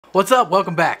What's up?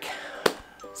 Welcome back.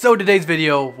 So today's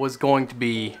video was going to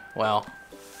be, well,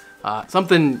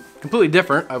 something completely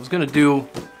different. I was going to do,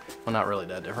 well, not really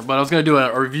that different, but I was going to do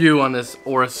a review on this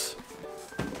Oris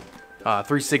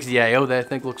 360 IO that I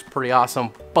think looks pretty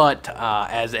awesome. But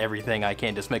as everything, I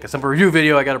can't just make a simple review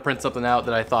video. I got to print something out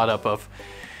that I thought up of.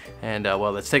 And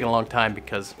well, that's taken a long time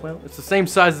because, well, it's the same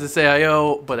size as this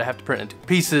AIO, but I have to print it into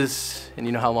pieces, and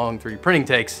you know how long 3D printing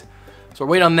takes. So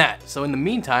we're waiting on that. So in the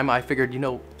meantime, I figured, you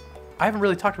know, I haven't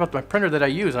really talked about my printer that I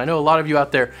use. I know a lot of you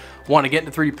out there want to get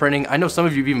into 3D printing. I know some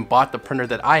of you have even bought the printer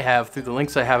that I have through the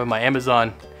links I have in my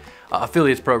Amazon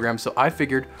affiliates program. So I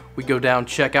figured we'd go down,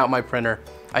 check out my printer.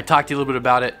 I talked to you a little bit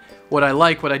about it, what I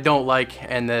like, what I don't like,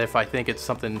 and then if I think it's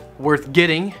something worth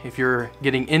getting, if you're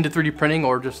getting into 3D printing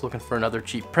or just looking for another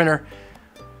cheap printer,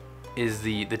 is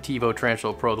the Tevo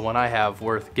Tarantula PRO, the one I have,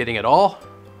 worth getting at all?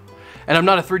 And I'm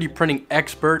not a 3D printing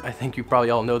expert, I think you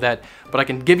probably all know that, but I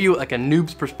can give you like a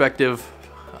noob's perspective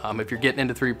if you're getting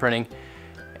into 3D printing,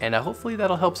 and hopefully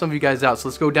that'll help some of you guys out. So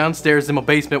let's go downstairs in my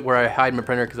basement where I hide my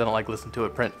printer because I don't like listening to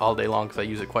it print all day long because I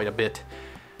use it quite a bit,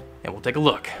 and we'll take a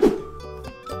look.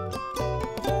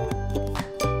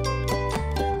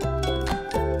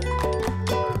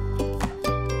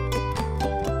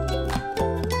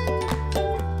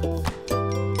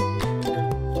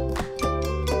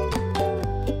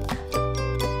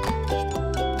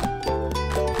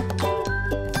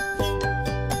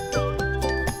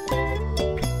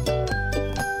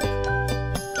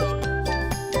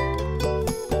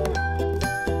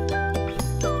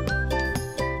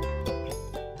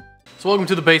 So welcome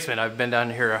to the basement. I've been down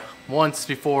here once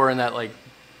before in that like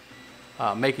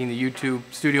making the YouTube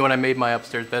studio when I made my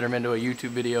upstairs bedroom into a YouTube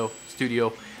video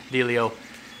studio dealio.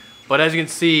 But as you can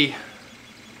see,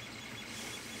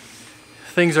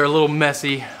 things are a little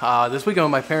messy. This weekend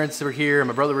my parents were here and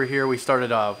my brother were here. We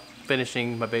started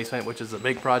finishing my basement, which is a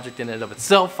big project in and of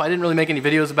itself. I didn't really make any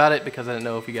videos about it because I didn't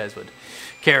know if you guys would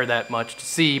care that much to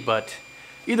see, but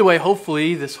either way,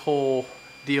 hopefully this whole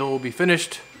deal will be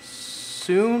finished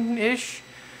soon-ish.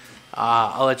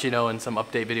 I'll let you know in some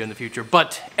update video in the future.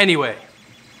 But anyway,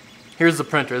 here's the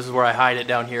printer. This is where I hide it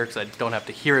down here because I don't have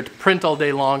to hear it print all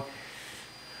day long.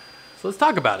 So let's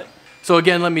talk about it. So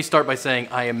again, let me start by saying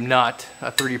I am not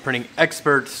a 3D printing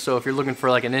expert. So if you're looking for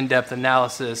like an in-depth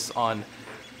analysis on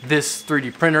this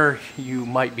 3D printer, you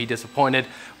might be disappointed.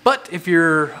 But if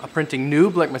you're a printing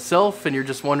noob like myself and you're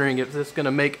just wondering if this is going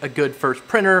to make a good first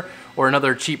printer or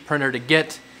another cheap printer to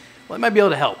get, well, it might be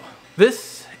able to help.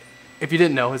 This, if you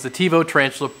didn't know, is the Tevo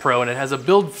Tarantula PRO, and it has a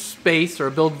build space or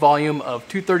a build volume of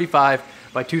 235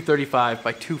 by 235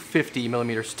 by 250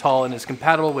 millimeters tall, and is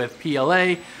compatible with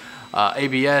PLA,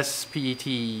 ABS,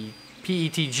 PETG,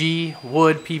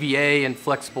 wood, PVA, and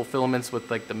flexible filaments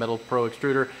with like the Metal Pro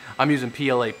extruder. I'm using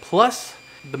PLA Plus.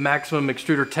 The maximum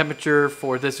extruder temperature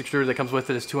for this extruder that comes with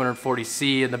it is 240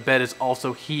 C, and the bed is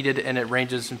also heated, and it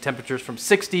ranges in temperatures from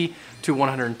 60 to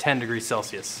 110 degrees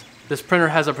Celsius. This printer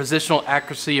has a positional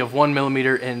accuracy of 1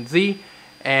 millimeter in Z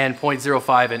and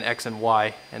 0.05 in X and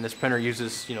Y. And this printer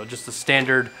uses, you know, just the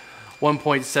standard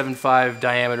 1.75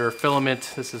 diameter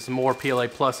filament. This is more PLA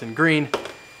Plus in green,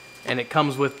 and it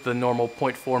comes with the normal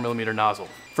 0.4 millimeter nozzle.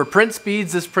 For print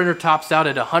speeds, this printer tops out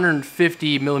at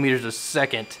 150 millimeters a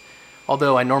second.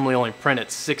 Although I normally only print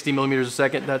at 60 millimeters a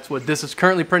second. That's what this is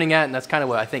currently printing at, and that's kind of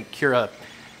what I think Cura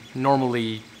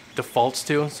normally defaults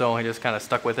to. So I just kind of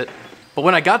stuck with it. But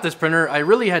when I got this printer, I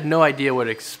really had no idea what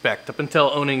to expect. Up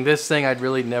until owning this thing, I'd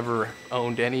really never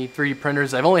owned any 3D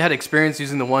printers. I've only had experience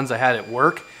using the ones I had at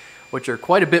work, which are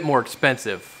quite a bit more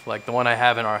expensive. Like the one I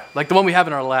have in our, the one we have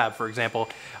in our lab, for example,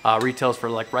 retails for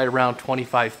like right around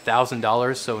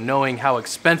 $25,000. So knowing how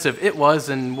expensive it was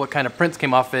and what kind of prints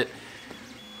came off it,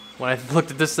 when I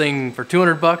looked at this thing for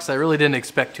 200 bucks, I really didn't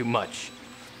expect too much.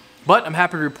 But I'm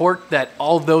happy to report that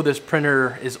although this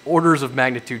printer is orders of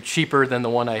magnitude cheaper than the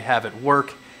one I have at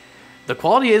work, the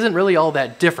quality isn't really all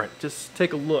that different. Just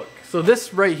take a look. So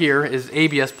this right here is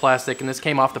ABS plastic, and this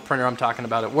came off the printer I'm talking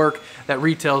about at work that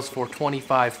retails for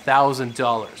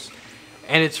 $25,000.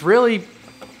 And it's really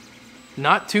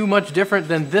not too much different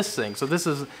than this thing. So this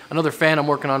is another fan I'm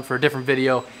working on for a different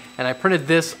video, and I printed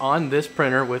this on this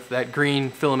printer with that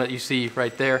green filament you see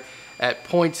right there at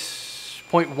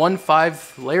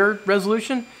 0.15 layer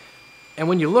resolution. And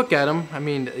when you look at them, I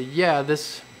mean, yeah,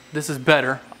 this is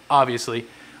better, obviously,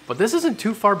 but this isn't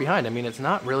too far behind. I mean, it's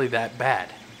not really that bad,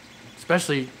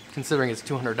 especially considering it's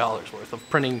 $200 worth of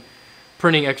printing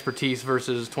expertise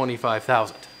versus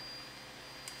 $25,000.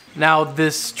 Now,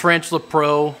 this Tarantula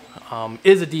PRO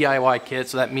is a DIY kit,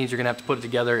 so that means you're gonna have to put it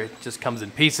together. It just comes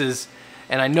in pieces.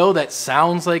 And I know that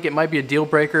sounds like it might be a deal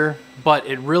breaker, but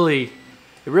it really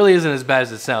it really isn't as bad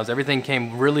as it sounds. Everything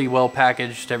came really well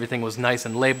packaged. Everything was nice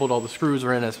and labeled. All the screws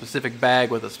are in a specific bag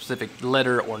with a specific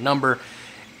letter or number.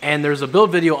 And there's a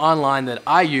build video online that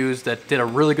I used that did a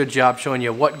really good job showing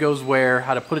you what goes where,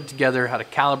 how to put it together, how to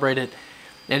calibrate it.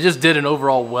 And it just did an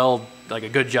overall a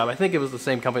good job. I think it was the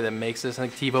same company that makes this. I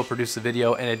think Tevo produced the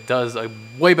video, and it does a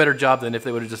way better job than if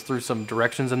they would have just threw some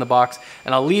directions in the box.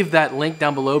 And I'll leave that link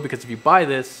down below, because if you buy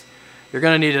this, you're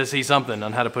gonna need to see something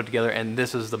on how to put it together, and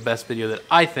this is the best video that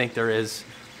I think there is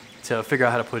to figure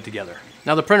out how to put it together.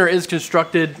 Now, the printer is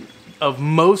constructed of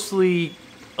mostly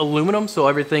aluminum, so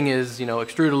everything is, you know,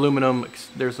 extruded aluminum.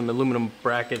 There's some aluminum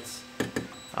brackets,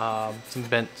 some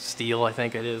bent steel, I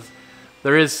think it is.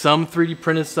 There is some 3D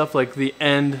printed stuff, like the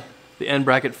end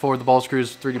bracket for the ball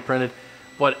screws 3D printed,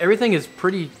 but everything is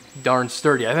pretty darn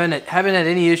sturdy. I haven't had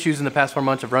any issues in the past 4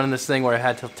 months of running this thing where I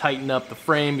had to tighten up the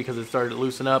frame because it started to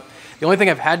loosen up. The only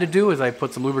thing I've had to do is I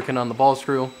put some lubricant on the ball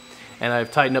screw, and I've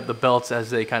tightened up the belts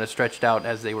as they kind of stretched out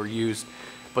as they were used.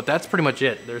 But that's pretty much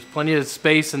it. There's plenty of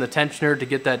space in the tensioner to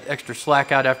get that extra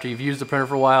slack out after you've used the printer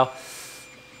for a while.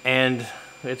 And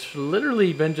it's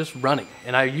literally been just running.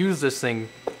 And I use this thing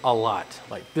a lot.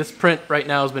 Like, this print right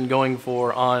now has been going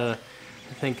for I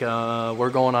think we're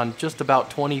going on just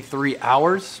about 23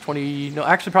 hours.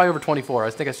 Actually probably over 24. I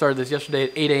think I started this yesterday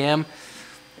at 8 a.m.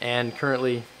 and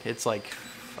currently it's like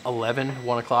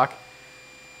 1 o'clock.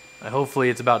 Hopefully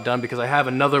it's about done, because I have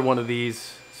another one of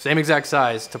these, same exact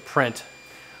size, to print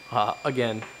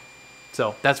again.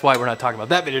 So that's why we're not talking about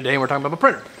that video today, and we're talking about a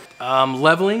printer.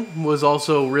 Leveling was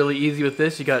also really easy with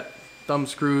this. You got thumb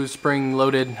screws, spring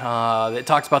loaded. It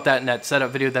talks about that in that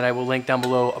setup video that I will link down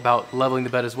below about leveling the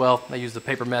bed as well. I use the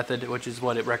paper method, which is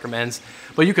what it recommends.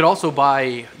 But you could also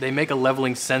buy, they make a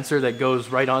leveling sensor that goes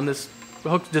right on this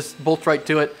hook, just bolts right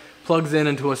to it, plugs in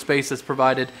into a space that's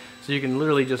provided. So you can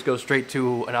literally just go straight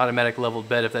to an automatic leveled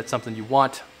bed if that's something you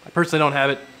want. I personally don't have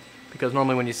it, because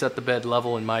normally when you set the bed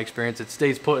level, in my experience, it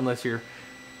stays put unless you're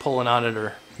pulling on it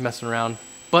or messing around.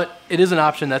 But it is an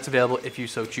option that's available if you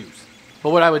so choose.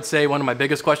 But what I would say one of my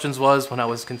biggest questions was, when I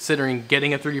was considering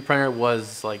getting a 3D printer,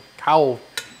 was like, how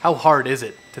hard is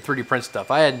it to 3D print stuff?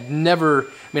 I had never, I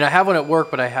mean, I have one at work,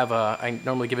 but I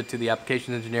normally give it to the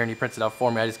applications engineer and he prints it out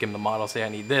for me. I just give him the model, say I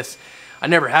need this. I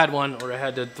never had one, or I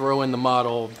had to throw in the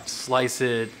model, slice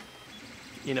it,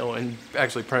 you know, and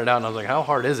actually print it out. And I was like, how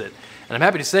hard is it? And I'm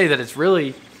happy to say that it's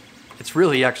really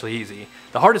actually easy.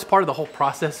 The hardest part of the whole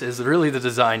process is really the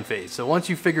design phase. So once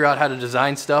you figure out how to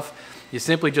design stuff, you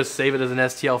simply just save it as an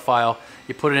STL file.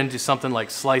 You put it into something like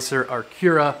Slicer or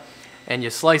Cura, and you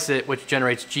slice it, which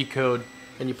generates G-code,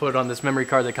 and you put it on this memory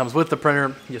card that comes with the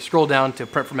printer. You scroll down to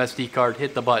print from SD card,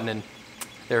 hit the button, and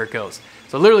there it goes.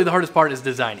 So literally the hardest part is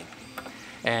designing.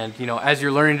 And, you know, as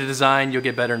you're learning to design, you'll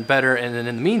get better and better. And then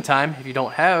in the meantime, if you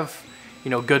don't have, you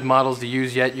know, good models to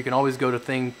use yet, you can always go to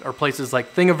places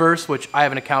like Thingiverse, which I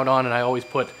have an account on, and I always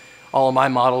put all of my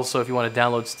models. So if you want to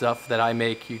download stuff that I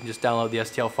make, you can just download the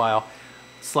STL file,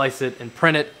 slice it, and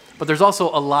print it. But there's also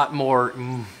a lot more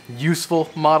useful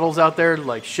models out there,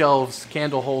 like shelves,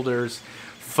 candle holders,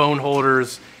 phone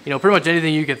holders, you know, pretty much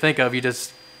anything you can think of. You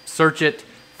just search it,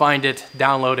 find it,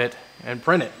 download it, and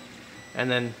print it. And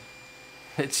then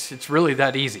it's really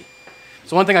that easy.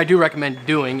 So one thing I do recommend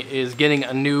doing is getting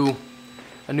a new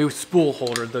spool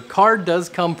holder. The card does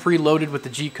come preloaded with the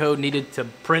G-code needed to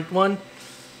print one,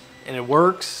 and it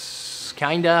works,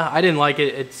 kinda. I didn't like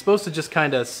it. It's supposed to just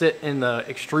kinda sit in the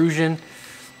extrusion,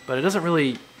 but it doesn't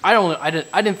really, I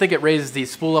didn't think it raised the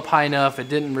spool up high enough. It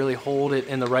didn't really hold it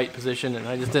in the right position, and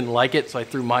I just didn't like it, so I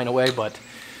threw mine away. But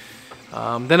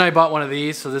then I bought one of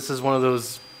these. So this is one of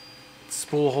those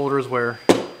spool holders where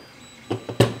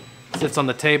it sits on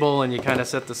the table and you kind of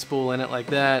set the spool in it like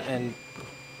that. And,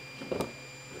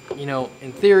 you know,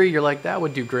 in theory, you're like, that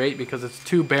would do great because it's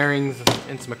 2 bearings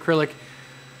and some acrylic.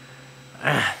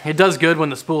 It does good when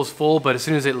the spool is full, but as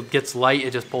soon as it gets light,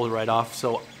 it just pulls it right off.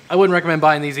 So I wouldn't recommend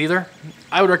buying these either.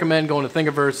 I would recommend going to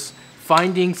Thingiverse,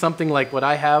 finding something like what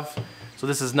I have. So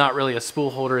this is not really a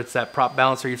spool holder, it's that prop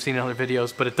balancer you've seen in other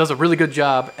videos, but it does a really good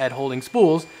job at holding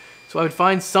spools. So I would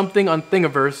find something on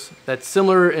Thingiverse that's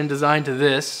similar in design to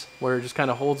this, where it just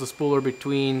kind of holds the spooler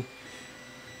between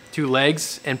 2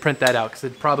 legs, and print that out, because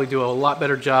it'd probably do a lot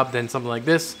better job than something like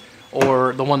this,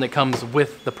 or the one that comes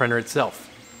with the printer itself.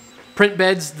 Print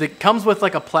beds, that comes with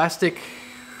like a plastic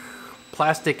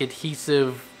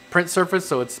adhesive print surface,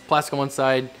 so it's plastic on one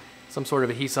side, some sort of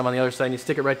adhesive on the other side, and you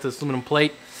stick it right to this aluminum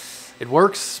plate. It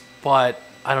works, but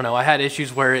I don't know, I had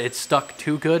issues where it stuck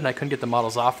too good and I couldn't get the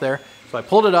models off there. So I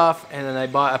pulled it off, and then I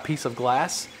bought a piece of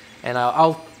glass, and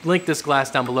I'll link this glass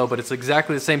down below, but it's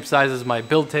exactly the same size as my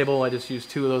build table. I just used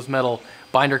 2 of those metal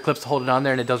binder clips to hold it on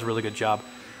there, and it does a really good job.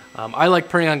 I like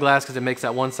printing on glass because it makes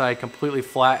that one side completely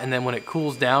flat, and then when it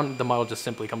cools down, the model just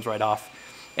simply comes right off.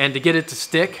 And to get it to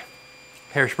stick,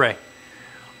 hairspray.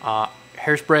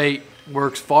 Hairspray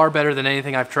works far better than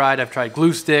anything I've tried. I've tried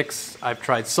glue sticks, I've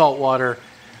tried salt water,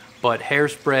 but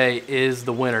hairspray is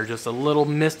the winner. Just a little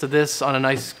mist of this on a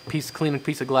nice clean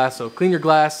piece of glass. So clean your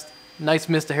glass, nice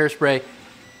mist of hairspray,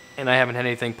 and I haven't had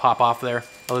anything pop off there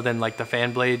other than like the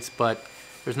fan blades, but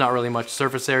there's not really much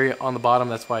surface area on the bottom.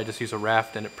 That's why I just use a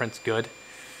raft and it prints good.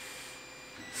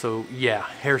 So yeah,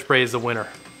 hairspray is the winner.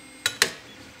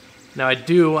 Now I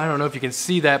don't know if you can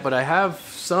see that, but I have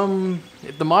some,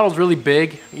 if the model's really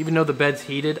big, even though the bed's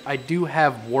heated, I do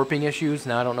have warping issues.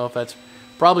 Now I don't know if that's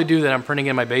probably due that I'm printing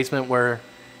in my basement where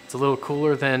it's a little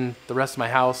cooler than the rest of my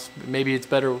house. Maybe it's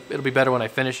better, it'll be better when I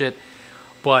finish it.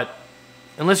 But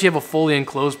unless you have a fully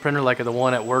enclosed printer like the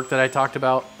one at work that I talked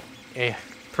about,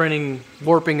 printing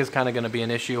warping is kind of going to be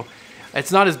an issue.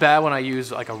 It's not as bad when I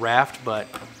use like a raft, but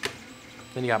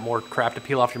then you got more crap to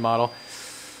peel off your model.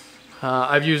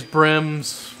 I've used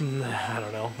brims. I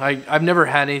don't know. I've never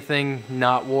had anything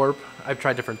not warp. I've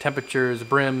tried different temperatures,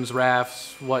 brims,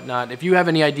 rafts, whatnot. If you have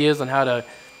any ideas on how to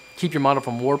keep your model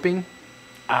from warping,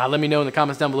 let me know in the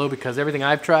comments down below, because everything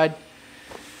I've tried,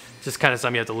 just kind of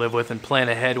something you have to live with and plan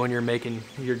ahead when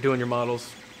you're doing your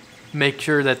models. Make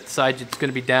sure that the side it's going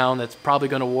to be down, that's probably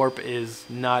going to warp, is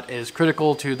not as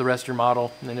critical to the rest of your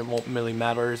model, and it won't really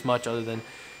matter as much other than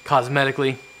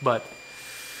cosmetically. But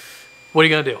what are you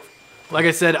going to do? Like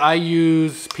I said, I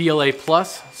use PLA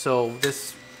Plus, so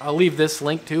I'll leave this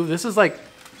link too. This is like,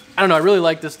 I don't know, I really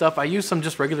like this stuff. I used some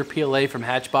just regular PLA from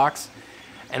Hatchbox,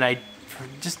 and I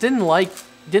just didn't like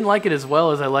it as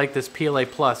well as I like this PLA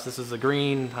Plus. This is the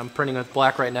green, I'm printing with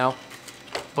black right now.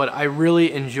 But I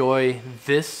really enjoy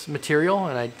this material,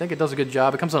 and I think it does a good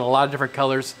job. It comes in a lot of different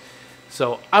colors,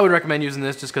 so I would recommend using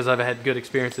this just because I've had good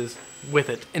experiences with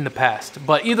it in the past.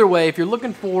 But either way, if you're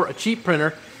looking for a cheap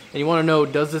printer and you want to know,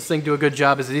 does this thing do a good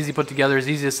job? Is it easy to put together? Is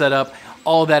it easy to set up?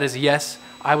 All of that is yes.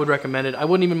 I would recommend it. I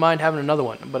wouldn't even mind having another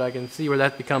one, but I can see where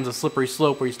that becomes a slippery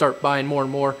slope where you start buying more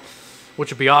and more,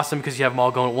 which would be awesome because you have them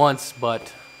all going at once,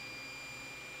 but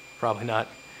probably not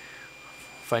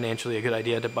financially a good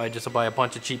idea to buy a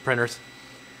bunch of cheap printers.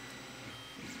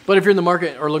 But if you're in the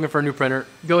market or looking for a new printer,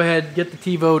 go ahead, get the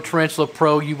Tevo Tarantula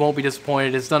PRO. You won't be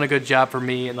disappointed. It's done a good job for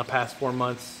me in the past 4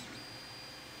 months,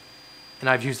 and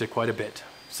I've used it quite a bit.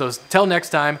 So till next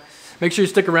time, make sure you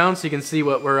stick around so you can see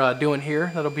what we're doing here.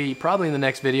 That'll be probably in the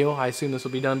next video. I assume this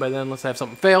will be done by then unless I have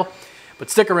something fail. But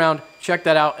stick around, check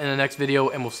that out in the next video,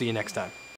 and we'll see you next time.